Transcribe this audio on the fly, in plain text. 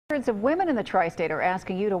Hundreds of women in the tri-state are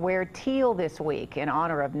asking you to wear teal this week in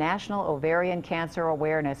honor of National Ovarian Cancer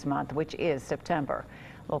Awareness Month, which is September.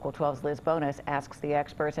 Local 12's Liz Bonis asks the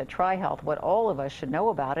experts at TriHealth what all of us should know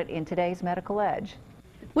about it in today's Medical Edge.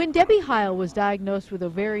 When Debbie Heile was diagnosed with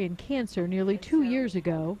ovarian cancer nearly 2 years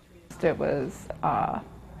ago, it was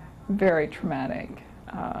very traumatic.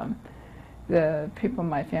 The people in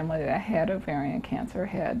my family that had ovarian cancer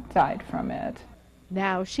had died from it.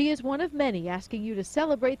 now she is one of many asking you to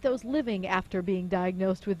celebrate those living after being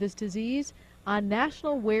diagnosed with this disease on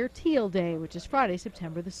National Wear Teal Day, which is Friday,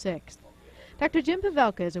 September the 6th. Dr. Jim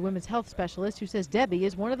Pavelka is a women's health specialist who says Debbie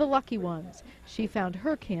is one of the lucky ones. She found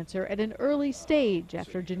her cancer at an early stage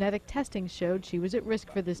after genetic testing showed she was at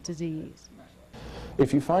risk for this disease.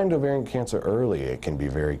 If you find ovarian cancer early, it can be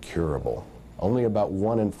very curable. Only about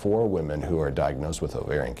 1 in 4 women who are diagnosed with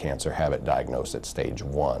ovarian cancer have it diagnosed at stage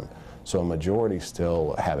 1. So a majority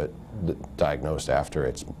still have it diagnosed after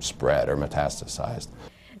it's spread or metastasized.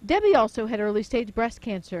 Debbie also had early stage breast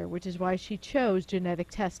cancer, which is why she chose genetic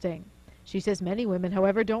testing. She says many women,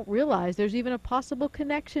 however, don't realize there's even a possible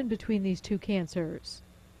connection between these two cancers.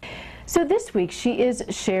 So this week she is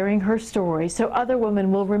sharing her story so other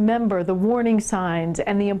women will remember the warning signs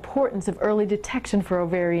and the importance of early detection for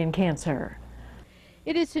ovarian cancer.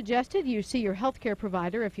 It is suggested you see your healthcare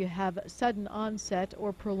provider if you have sudden onset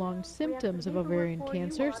or prolonged symptoms of ovarian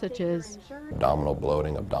cancer, such as abdominal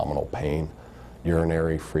bloating, abdominal pain,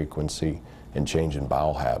 urinary frequency, and change in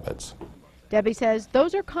bowel habits. Debbie says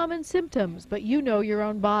those are common symptoms, but you know your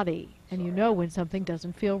own body, and you know when something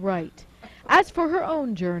doesn't feel right. As for her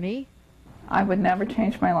own journey, I would never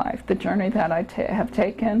change my life. The journey that I have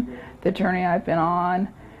taken, the journey I've been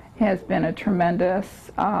on, has been a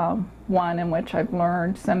tremendous one in which I've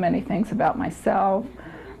learned so many things about myself,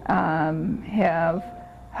 have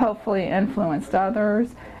hopefully influenced others.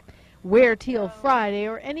 Wear teal Friday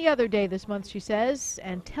or any other day this month, she says,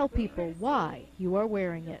 and tell people why you are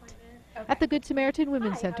wearing it. At the Good Samaritan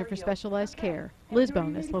Women's Center for Specialized Care, Liz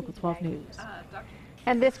Bonis, Local 12 News.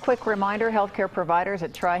 And this quick reminder, healthcare providers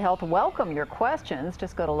at TriHealth welcome your questions.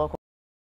 Just go to local